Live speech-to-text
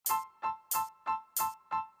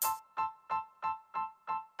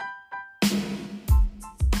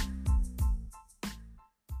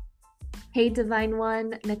Hey, Divine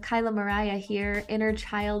One, Nikyla Mariah here, inner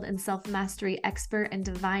child and self mastery expert and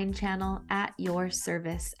divine channel at your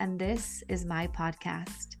service. And this is my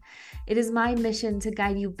podcast. It is my mission to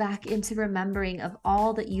guide you back into remembering of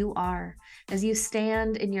all that you are as you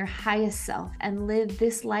stand in your highest self and live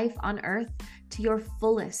this life on earth to your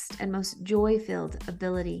fullest and most joy filled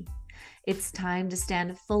ability. It's time to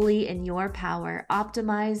stand fully in your power,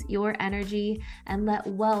 optimize your energy, and let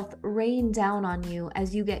wealth rain down on you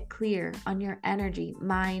as you get clear on your energy,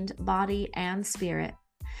 mind, body, and spirit.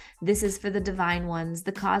 This is for the divine ones,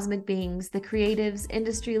 the cosmic beings, the creatives,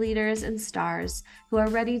 industry leaders, and stars who are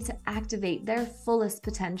ready to activate their fullest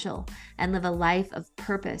potential and live a life of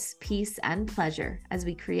purpose, peace, and pleasure as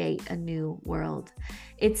we create a new world.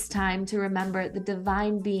 It's time to remember the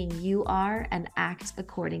divine being you are and act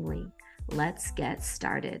accordingly. Let's get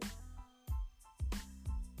started.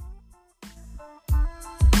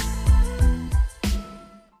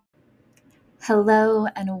 Hello,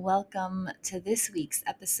 and welcome to this week's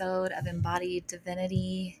episode of Embodied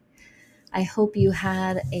Divinity. I hope you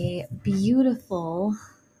had a beautiful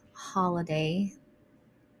holiday.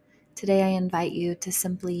 Today, I invite you to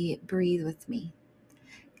simply breathe with me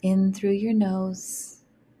in through your nose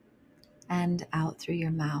and out through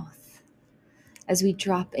your mouth as we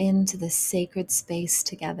drop into this sacred space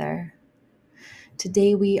together.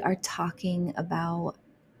 Today, we are talking about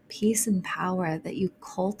peace and power that you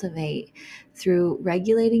cultivate through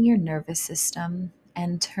regulating your nervous system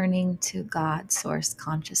and turning to God source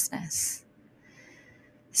consciousness.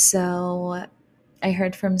 So I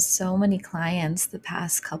heard from so many clients the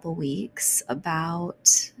past couple weeks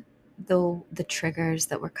about the triggers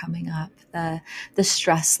that were coming up, the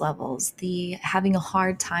stress levels, the having a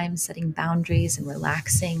hard time setting boundaries and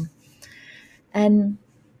relaxing. And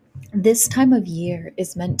this time of year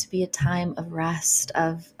is meant to be a time of rest,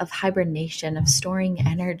 of hibernation, of storing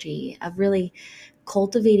energy, of really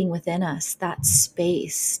cultivating within us that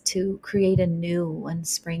space to create anew when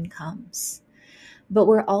spring comes. But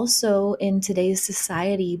we're also in today's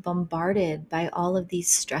society bombarded by all of these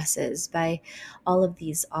stresses, by all of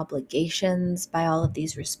these obligations, by all of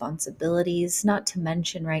these responsibilities, not to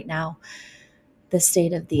mention right now the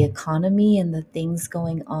state of the economy and the things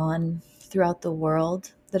going on throughout the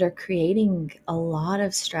world that are creating a lot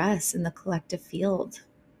of stress in the collective field.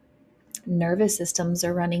 Nervous systems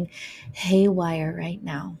are running haywire right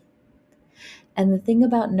now. And the thing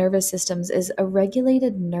about nervous systems is a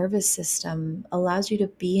regulated nervous system allows you to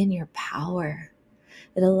be in your power.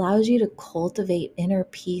 It allows you to cultivate inner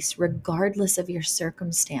peace regardless of your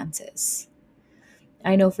circumstances.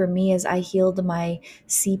 I know for me, as I healed my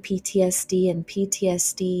CPTSD and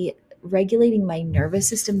PTSD, regulating my nervous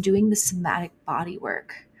system, doing the somatic body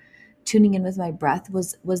work, tuning in with my breath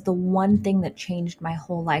was the one thing that changed my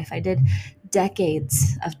whole life. I did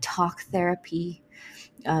decades of talk therapy,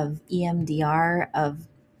 of EMDR, of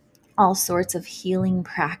all sorts of healing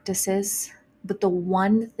practices. But the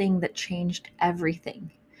one thing that changed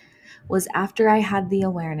everything was after I had the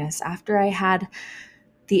awareness, after I had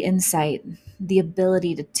the insight, the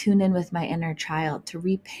ability to tune in with my inner child, to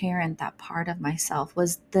reparent that part of myself,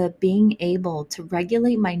 was the being able to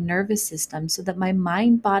regulate my nervous system so that my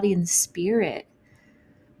mind, body, and spirit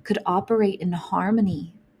could operate in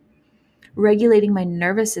harmony. Regulating my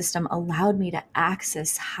nervous system allowed me to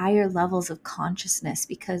access higher levels of consciousness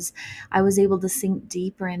because I was able to sink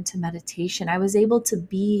deeper into meditation. I was able to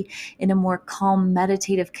be in a more calm,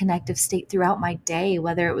 meditative, connective state throughout my day,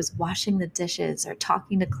 whether it was washing the dishes or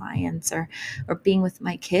talking to clients or being with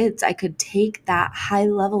my kids. I could take that high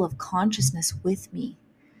level of consciousness with me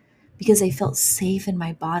because I felt safe in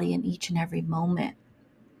my body in each and every moment.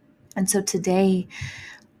 And so today,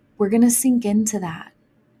 we're going to sink into that.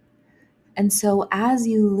 And so as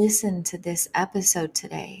you listen to this episode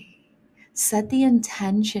today, set the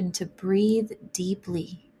intention to breathe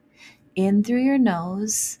deeply in through your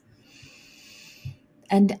nose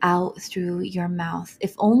and out through your mouth,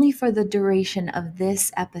 if only for the duration of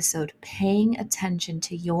this episode, paying attention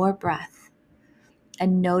to your breath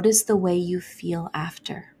and notice the way you feel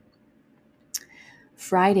after.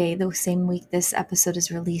 Friday, the same week this episode is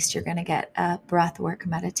released, you're going to get a breathwork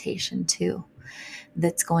meditation too.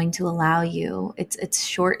 That's going to allow you, it's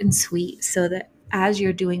short and sweet, so that as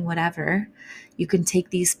you're doing whatever, you can take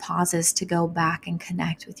these pauses to go back and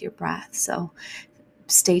connect with your breath. So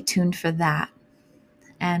stay tuned for that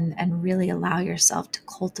and really allow yourself to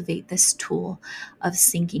cultivate this tool of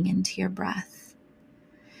sinking into your breath.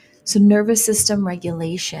 So nervous system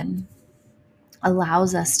regulation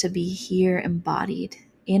allows us to be here embodied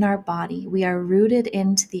in our body. We are rooted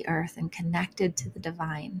into the earth and connected to the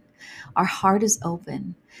divine. Our heart is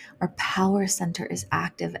open. Our power center is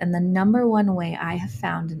active. And the number one way I have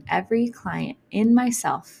found in every client, in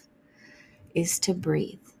myself, is to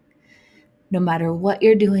breathe. No matter what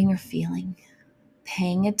you're doing or feeling,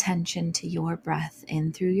 paying attention to your breath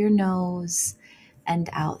in through your nose and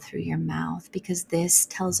out through your mouth, because this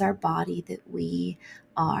tells our body that we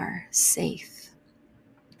are safe.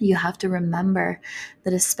 You have to remember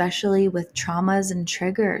that, especially with traumas and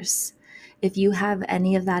triggers, if you have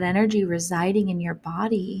any of that energy residing in your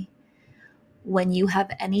body, when you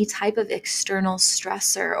have any type of external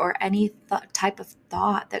stressor or any type of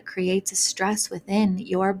thought that creates a stress within,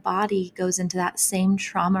 your body goes into that same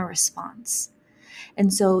trauma response.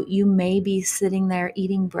 And so you may be sitting there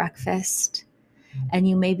eating breakfast and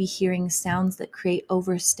you may be hearing sounds that create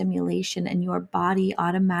overstimulation, and your body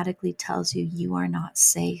automatically tells you you are not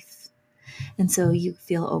safe. And so you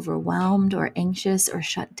feel overwhelmed or anxious or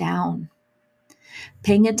shut down.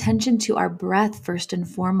 Paying attention to our breath first and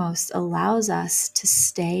foremost allows us to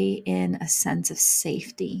stay in a sense of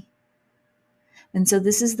safety. And so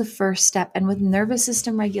this is the first step. And with nervous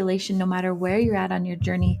system regulation, no matter where you're at on your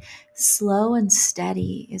journey, slow and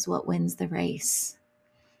steady is what wins the race.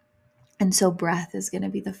 And so breath is going to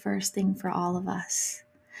be the first thing for all of us.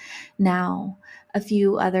 Now, a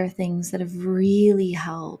few other things that have really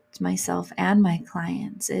helped myself and my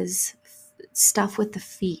clients is stuff with the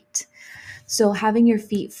feet. So having your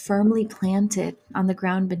feet firmly planted on the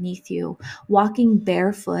ground beneath you, walking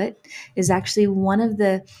barefoot is actually one of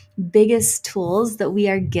the biggest tools that we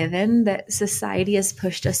are given that society has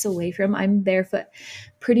pushed us away from. I'm barefoot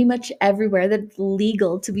pretty much everywhere that's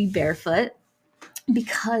legal to be barefoot,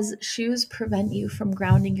 because shoes prevent you from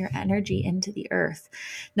grounding your energy into the earth.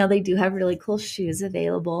 Now, they do have really cool shoes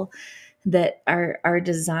available that are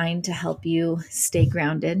designed to help you stay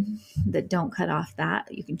grounded, that don't cut off that.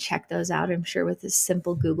 You can check those out, I'm sure, with a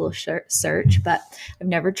simple Google search, but I've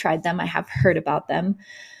never tried them. I have heard about them.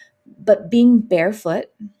 But being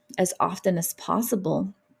barefoot as often as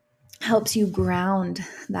possible helps you ground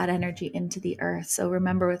that energy into the earth. So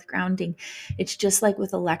remember, with grounding, it's just like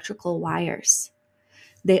with electrical wires.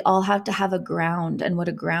 They all have to have a ground. And what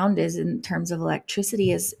a ground is in terms of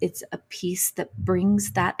electricity is it's a piece that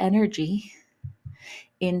brings that energy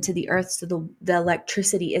into the earth. So the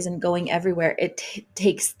electricity isn't going everywhere. It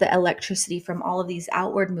takes the electricity from all of these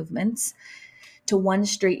outward movements to one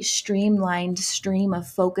straight streamlined stream of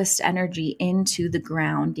focused energy into the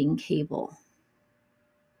grounding cable.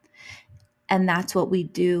 And that's what we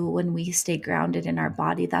do when we stay grounded in our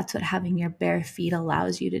body. That's what having your bare feet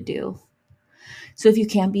allows you to do. So if you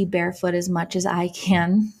can't be barefoot as much as I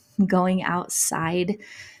can, going outside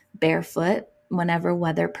barefoot whenever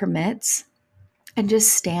weather permits, and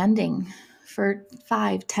just standing for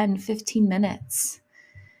 5, 10, 15 minutes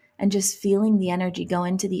and just feeling the energy go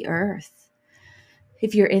into the earth.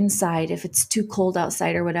 If you're inside, if it's too cold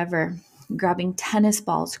outside or whatever, grabbing tennis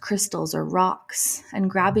balls, crystals, or rocks, and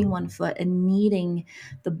grabbing one foot and kneading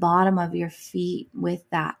the bottom of your feet with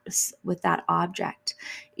that object.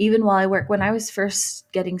 Even while I work, when I was first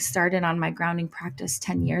getting started on my grounding practice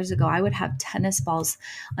 10 years ago, I would have tennis balls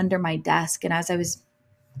under my desk. And as I was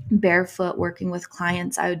barefoot working with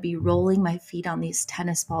clients, I would be rolling my feet on these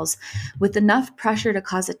tennis balls with enough pressure to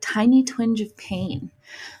cause a tiny twinge of pain.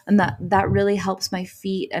 And that really helps my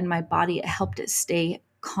feet and my body. It helped it stay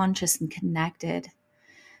conscious and connected.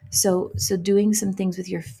 So doing some things with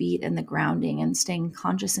your feet and the grounding and staying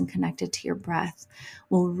conscious and connected to your breath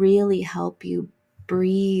will really help you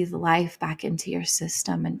breathe life back into your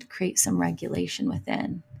system and create some regulation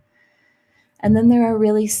within. And then there are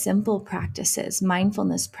really simple practices,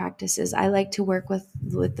 mindfulness practices. I like to work with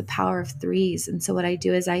the power of threes. And so what I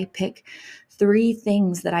do is I pick 3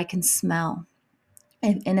 things that I can smell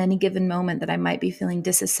in any given moment that I might be feeling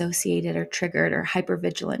disassociated or triggered or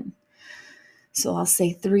hypervigilant. So I'll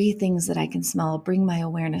say 3 things that I can smell. I'll bring my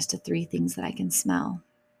awareness to 3 things that I can smell.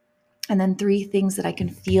 And then 3 things that I can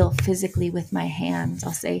feel physically with my hands.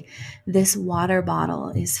 I'll say, this water bottle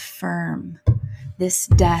is firm. This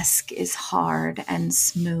desk is hard and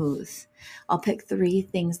smooth. I'll pick 3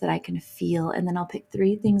 things that I can feel, and then I'll pick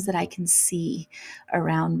 3 things that I can see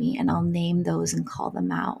around me, and I'll name those and call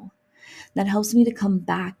them out. That helps me to come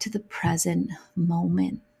back to the present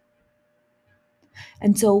moment.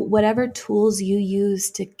 And so whatever tools you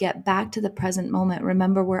use to get back to the present moment,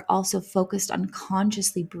 remember, we're also focused on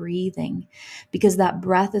consciously breathing, because that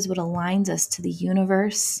breath is what aligns us to the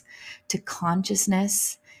universe, to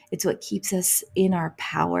consciousness. It's what keeps us in our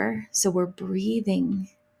power. So we're breathing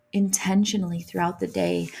intentionally throughout the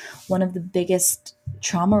day, one of the biggest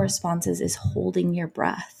trauma responses is holding your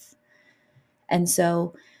breath. And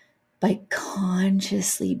so by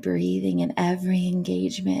consciously breathing in every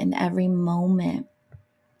engagement, in every moment,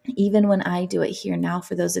 even when I do it here now,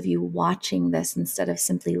 for those of you watching this instead of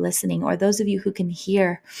simply listening, or those of you who can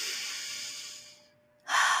hear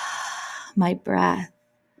my breath,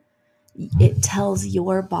 it tells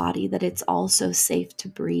your body that it's also safe to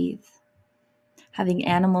breathe. Having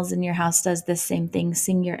animals in your house does the same thing.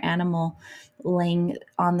 Seeing your animal laying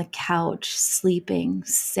on the couch, sleeping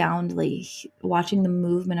soundly, watching the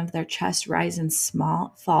movement of their chest rise and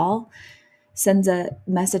fall, sends a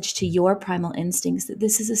message to your primal instincts that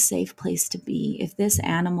this is a safe place to be. If this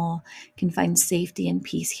animal can find safety and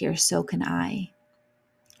peace here, so can I.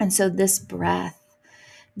 And so this breath,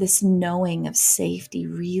 this knowing of safety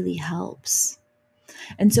really helps.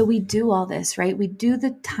 And so we do all this, right? We do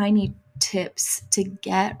the tiny tips to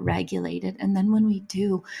get regulated. And then when we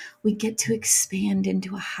do, we get to expand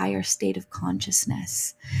into a higher state of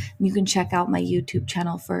consciousness. And you can check out my YouTube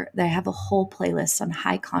channel I have a whole playlist on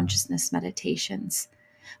high consciousness meditations,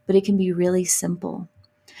 but it can be really simple.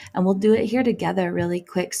 And we'll do it here together really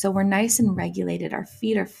quick. So we're nice and regulated. Our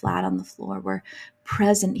feet are flat on the floor. We're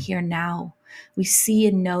present here now. We see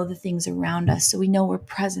and know the things around us. So we know we're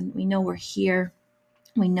present. We know we're here.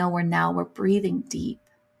 We know we're breathing deep.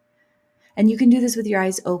 And you can do this with your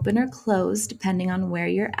eyes open or closed, depending on where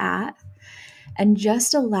you're at. And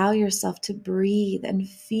just allow yourself to breathe and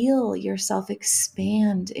feel yourself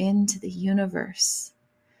expand into the universe.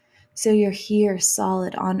 So you're here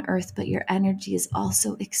solid on earth, but your energy is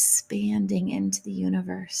also expanding into the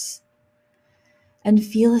universe. And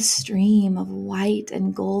feel a stream of white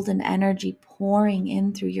and golden energy pouring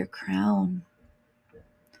in through your crown.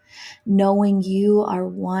 Knowing you are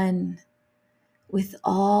one with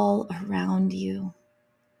all around you.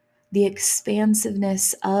 The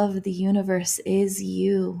expansiveness of the universe is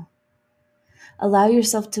you. Allow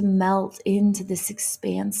yourself to melt into this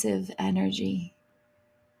expansive energy.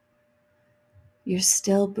 You're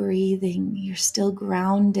still breathing, you're still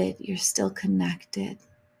grounded, you're still connected.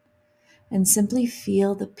 And simply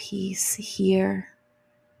feel the peace here,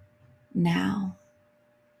 now.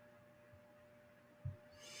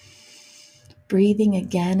 Breathing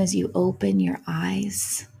again as you open your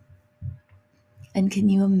eyes. And can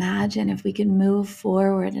you imagine if we can move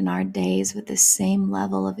forward in our days with the same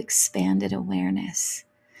level of expanded awareness,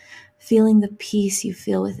 feeling the peace you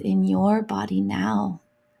feel within your body now,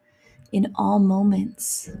 in all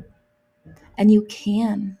moments. And you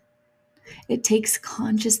can. It takes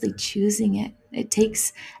consciously choosing it. It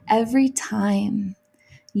takes every time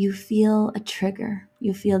you feel a trigger,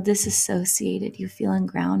 you feel disassociated, you feel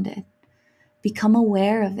ungrounded. Become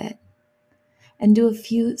aware of it and do a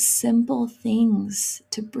few simple things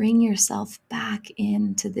to bring yourself back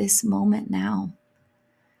into this moment now.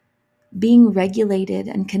 Being regulated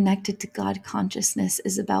and connected to God consciousness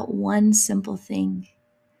is about one simple thing: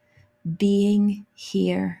 being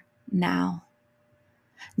here now.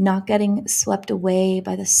 Not getting swept away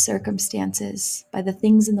by the circumstances, by the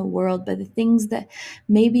things in the world, by the things that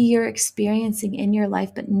maybe you're experiencing in your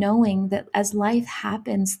life, but knowing that as life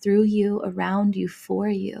happens through you, around you, for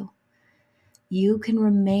you, you can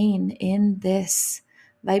remain in this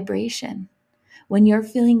vibration. When you're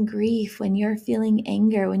feeling grief, when you're feeling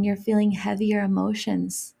anger, when you're feeling heavier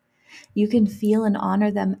emotions, you can feel and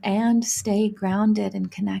honor them and stay grounded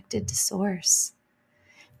and connected to Source.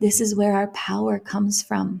 This is where our power comes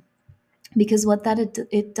from, because what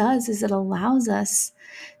it does is it allows us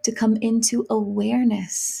to come into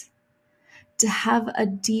awareness, to have a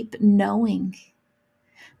deep knowing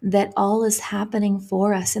that all is happening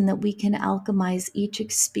for us and that we can alchemize each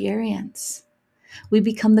experience. We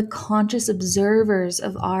become the conscious observers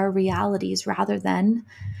of our realities rather than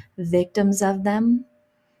victims of them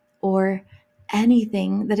or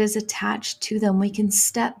anything that is attached to them. We can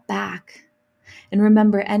step back and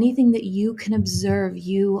remember, anything that you can observe,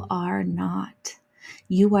 you are not.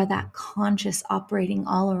 You are that conscious operating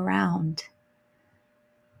all around.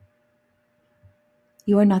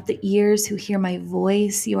 You are not the ears who hear my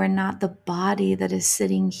voice. You are not the body that is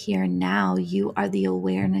sitting here now. You are the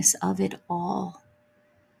awareness of it all.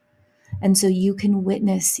 And so you can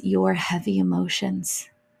witness your heavy emotions.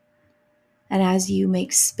 And as you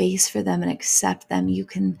make space for them and accept them, you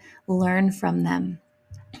can learn from them.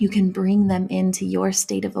 You can bring them into your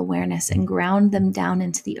state of awareness and ground them down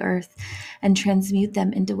into the earth and transmute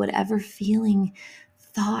them into whatever feeling,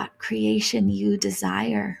 thought, creation you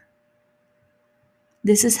desire.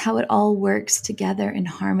 This is how it all works together in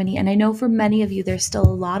harmony. And I know for many of you, there's still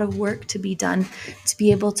a lot of work to be done to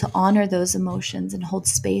be able to honor those emotions and hold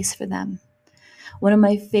space for them. One of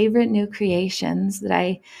my favorite new creations that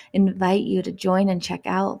I invite you to join and check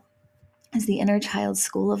out is the Inner Child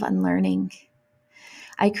School of Unlearning.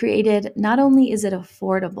 I created, not only is it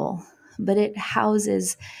affordable, but it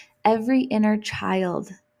houses every inner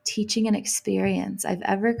child teaching and experience I've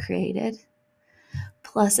ever created,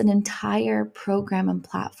 plus an entire program and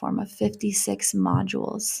platform of 56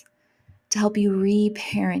 modules to help you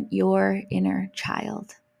reparent your inner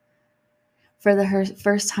child. For the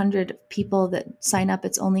first 100 people that sign up,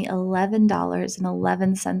 it's only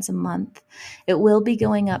 $11.11 a month. It will be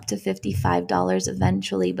going up to $55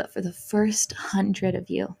 eventually, but for the first 100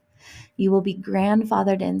 of you, you will be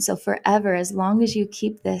grandfathered in. So forever, as long as you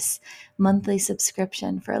keep this monthly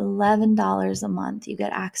subscription for $11 a month, you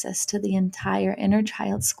get access to the entire Inner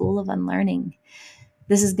Child School of Unlearning.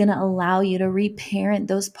 This is going to allow you to reparent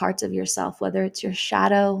those parts of yourself, whether it's your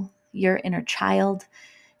shadow, your inner child,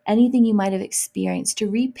 anything you might have experienced, to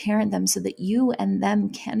reparent them so that you and them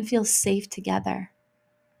can feel safe together.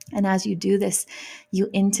 And as you do this, you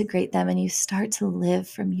integrate them and you start to live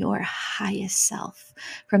from your highest self,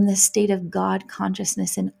 from the state of God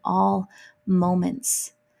consciousness in all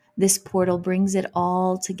moments. This portal brings it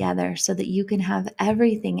all together so that you can have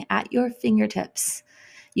everything at your fingertips.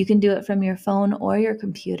 You can do it from your phone or your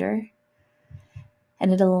computer.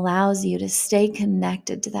 And it allows you to stay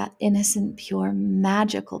connected to that innocent, pure,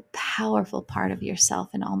 magical, powerful part of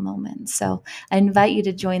yourself in all moments. So I invite you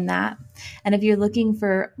to join that. And if you're looking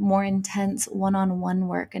for more intense one-on-one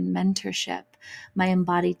work and mentorship, my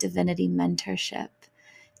Embodied Divinity mentorship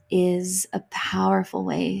is a powerful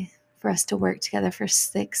way for us to work together for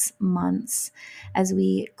 6 months as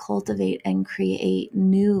we cultivate and create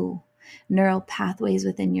new neural pathways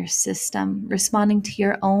within your system, responding to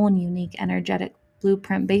your own unique energetic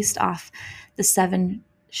blueprint based off the 7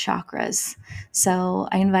 chakras. So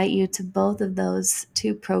I invite you to both of those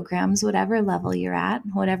 2 programs, whatever level you're at,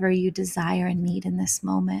 whatever you desire and need in this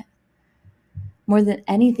moment. More than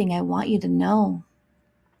anything, I want you to know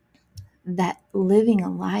that living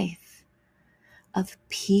a life of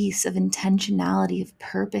peace, of intentionality, of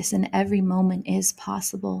purpose in every moment is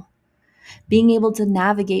possible. Being able to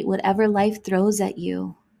navigate whatever life throws at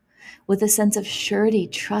you with a sense of surety,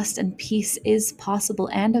 trust, and peace is possible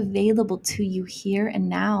and available to you here and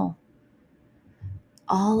now.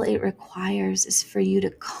 All it requires is for you to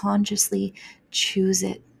consciously choose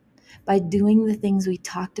it by doing the things we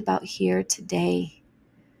talked about here today.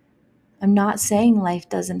 I'm not saying life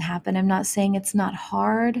doesn't happen. I'm not saying it's not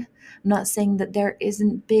hard. I'm not saying that there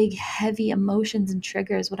isn't big, heavy emotions and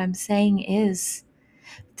triggers. What I'm saying is,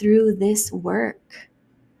 through this work,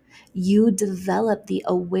 you develop the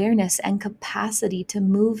awareness and capacity to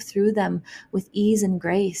move through them with ease and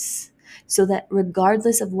grace, so that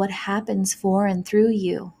regardless of what happens for and through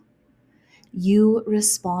you, you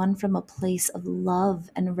respond from a place of love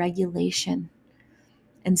and regulation,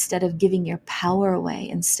 instead of giving your power away,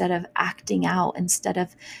 instead of acting out, instead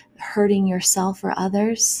of hurting yourself or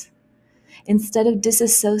others, instead of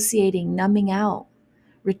disassociating, numbing out,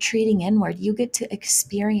 retreating inward. You get to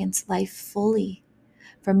experience life fully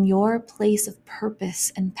from your place of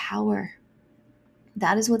purpose and power.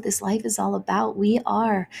 That is what this life is all about. We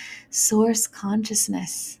are source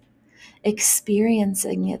consciousness,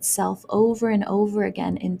 experiencing itself over and over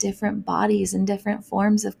again in different bodies and different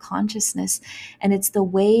forms of consciousness. And it's the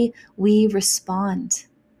way we respond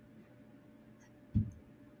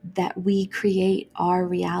that we create our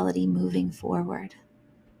reality moving forward.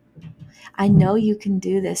 I know you can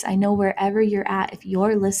do this. I know wherever you're at, if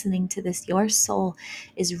you're listening to this, your soul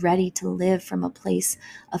is ready to live from a place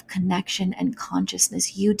of connection and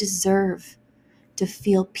consciousness. You deserve to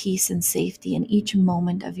feel peace and safety in each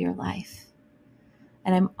moment of your life.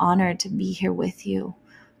 And I'm honored to be here with you,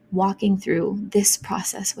 walking through this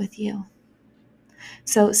process with you.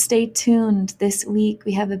 So stay tuned. This week,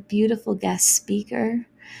 we have a beautiful guest speaker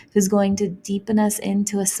who's going to deepen us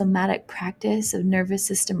into a somatic practice of nervous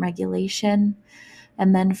system regulation.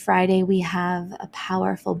 And then Friday, we have a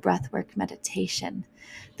powerful breathwork meditation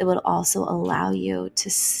that will also allow you to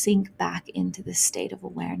sink back into this state of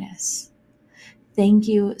awareness. Thank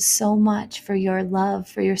you so much for your love,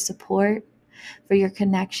 for your support, for your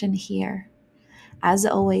connection here. As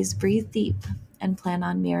always, breathe deep and plan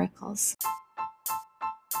on miracles.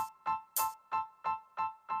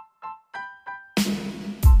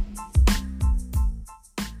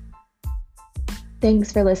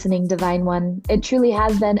 Thanks for listening, Divine One. It truly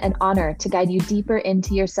has been an honor to guide you deeper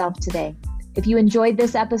into yourself today. If you enjoyed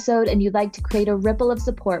this episode and you'd like to create a ripple of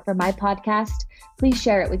support for my podcast, please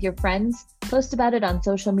share it with your friends, post about it on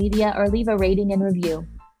social media, or leave a rating and review.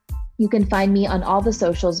 You can find me on all the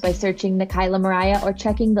socials by searching Nikyla Mariah or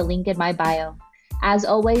checking the link in my bio. As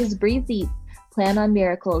always, breathe deep, plan on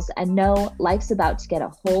miracles, and know life's about to get a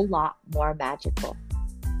whole lot more magical.